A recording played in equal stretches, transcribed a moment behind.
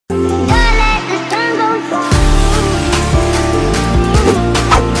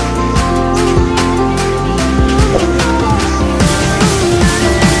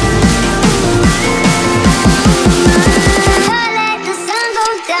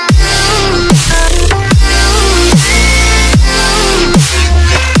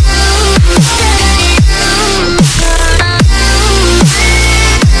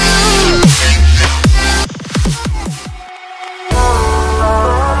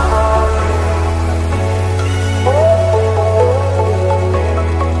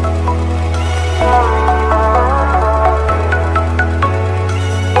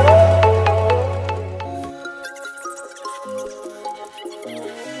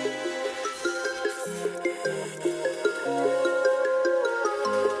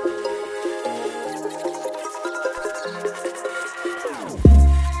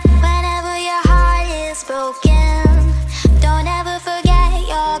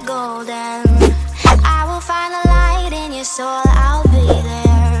soul, I'll be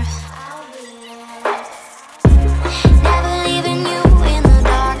there. Never leaving you in the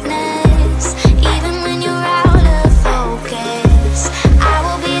darkness, even when you're out of focus. I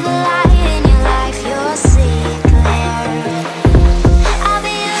will be the light in your life, you'll see it clear. I'll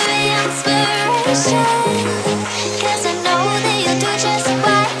be your inspiration, 'cause I know that you'll do just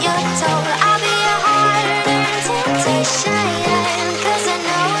what you're told. I'll be your hard-earned temptation, 'cause I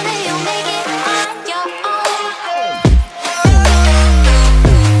know that you'll make it on your own.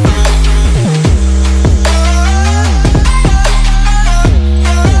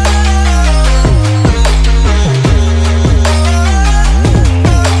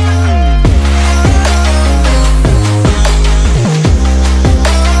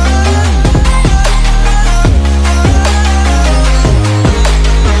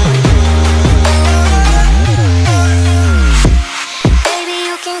 Baby,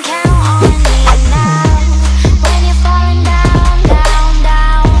 you can count on me now. When you're falling down, down,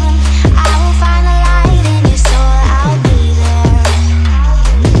 down, I will find the light in your soul, I'll be there.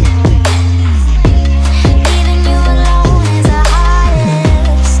 Leaving you alone is the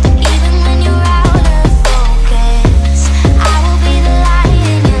hardest, even when you're out of focus. I will be the light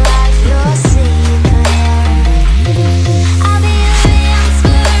in your life, you'll see it clear. I'll be your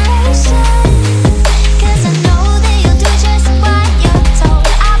inspiration, 'cause I know that you'll do just what you're told.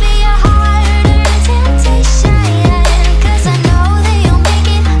 I'll be your hard-earned temptation, 'cause I know that you'll make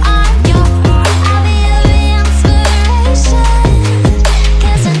it on your own. I'll be your inspiration,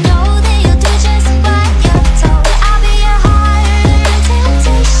 'cause I know that you'll do just what you're told. I'll be your hard-earned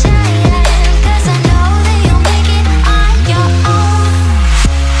temptation, 'cause I know that you'll make it on your own.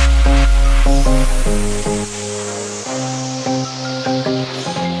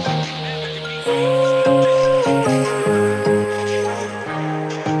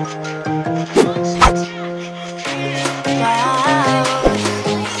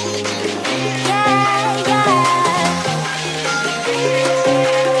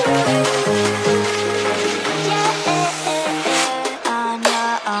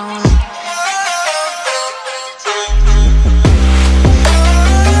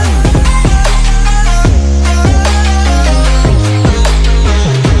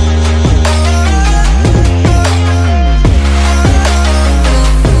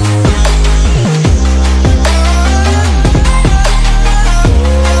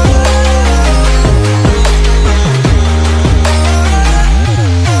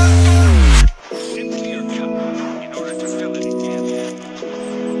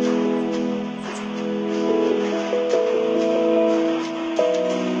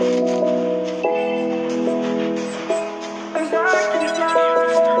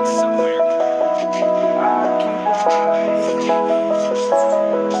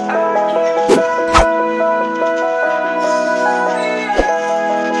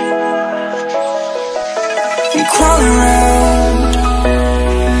 I'm crawling around,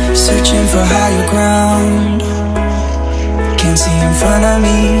 searching for higher ground. Can't see in front of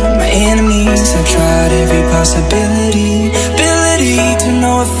me, my enemies. I've tried every possibility, ability to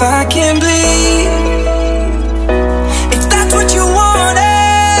know if I can bleed. If that's what you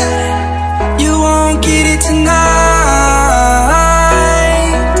wanted, you won't get it tonight.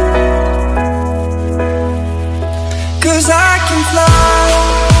 'Cause I can fly,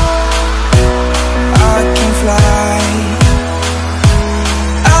 I can fly,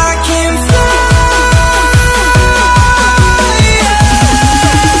 I can fly, yeah.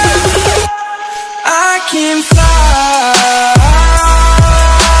 I can fly.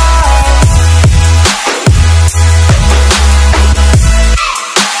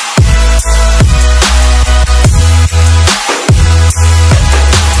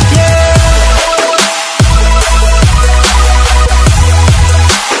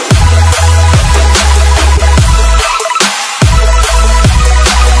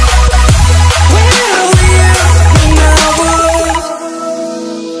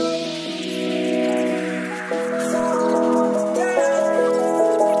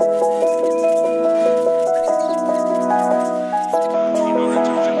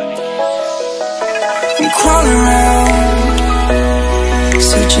 I'm crawling around,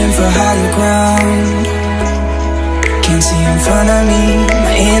 searching for higher ground. Can't see in front of me,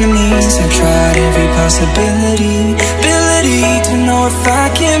 my enemies. I've tried every possibility, ability to know if I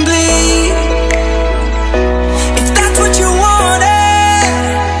can bleed. If that's what you wanted,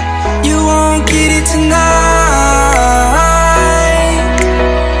 you won't get it tonight.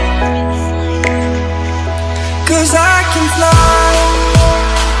 'Cause I can fly,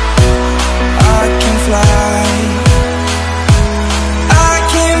 I can fly, I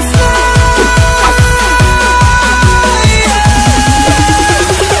can fly, yeah.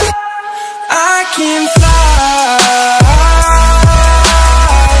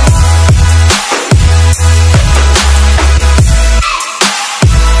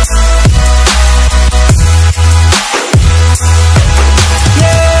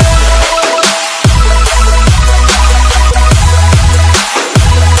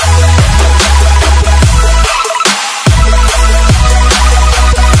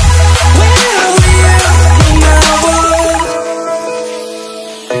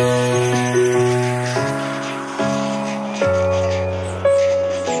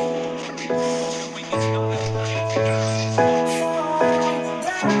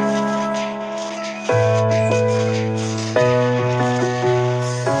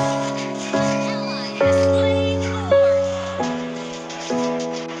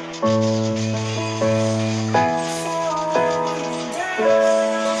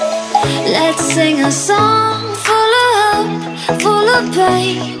 Let's sing a song full of hope, full of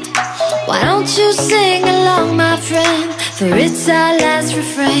pain. Why don't you sing along, my friend? For it's our last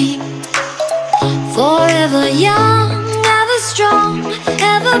refrain. Forever young, ever strong,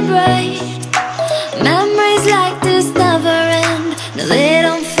 ever brave. Memories like this never end. No, they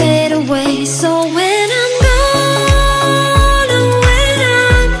don't fade away. So when I'm gone, oh, when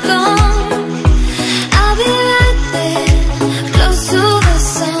I'm gone, I'll be right there, close to the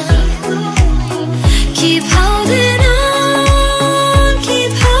sun. Keep holding on,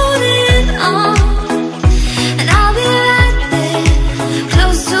 keep holding on. And I'll be right there,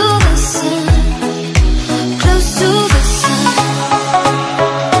 close to the sun, close to the sun.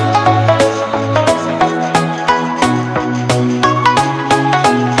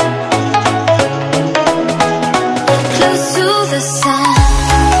 Close to the sun.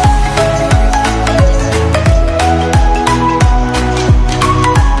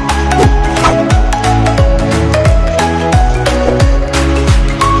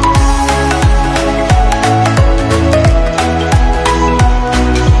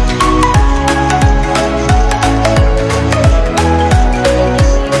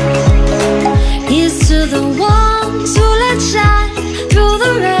 Here's to the ones who let shine through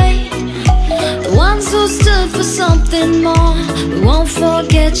the rain, the ones who stood for something more. We won't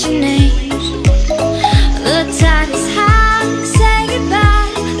forget your names. The tide is high, say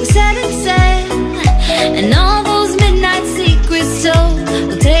goodbye, we set it sail. And all those midnight secrets told,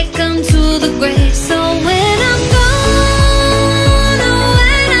 we'll take them to the grave. So when I'm gone, oh,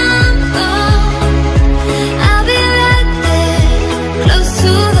 when I'm gone, I'll be right there, close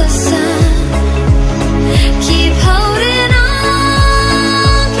to the sun. Keep holding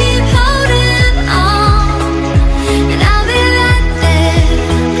on, keep holding on. And I'll be right there,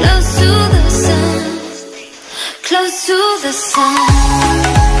 close to the sun, close to the sun. Close to the sun.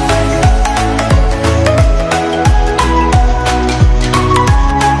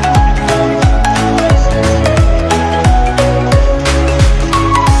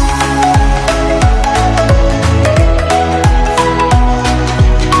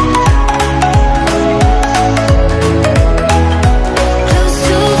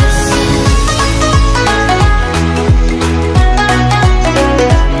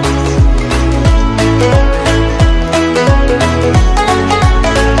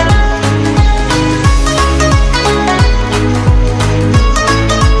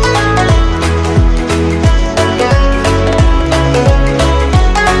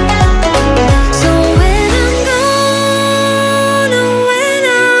 So when I'm gone, oh, when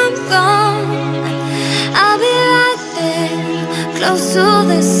I'm gone, I'll be right there, close to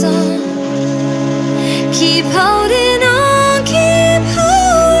the sun. Keep holding on, keep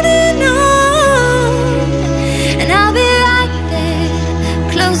holding on. And I'll be right there,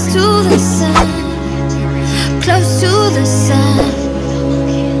 close to the sun, close to the sun.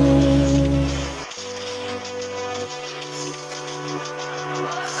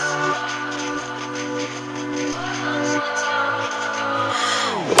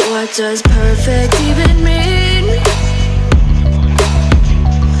 What does perfect even mean?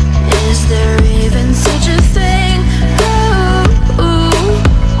 Is there even such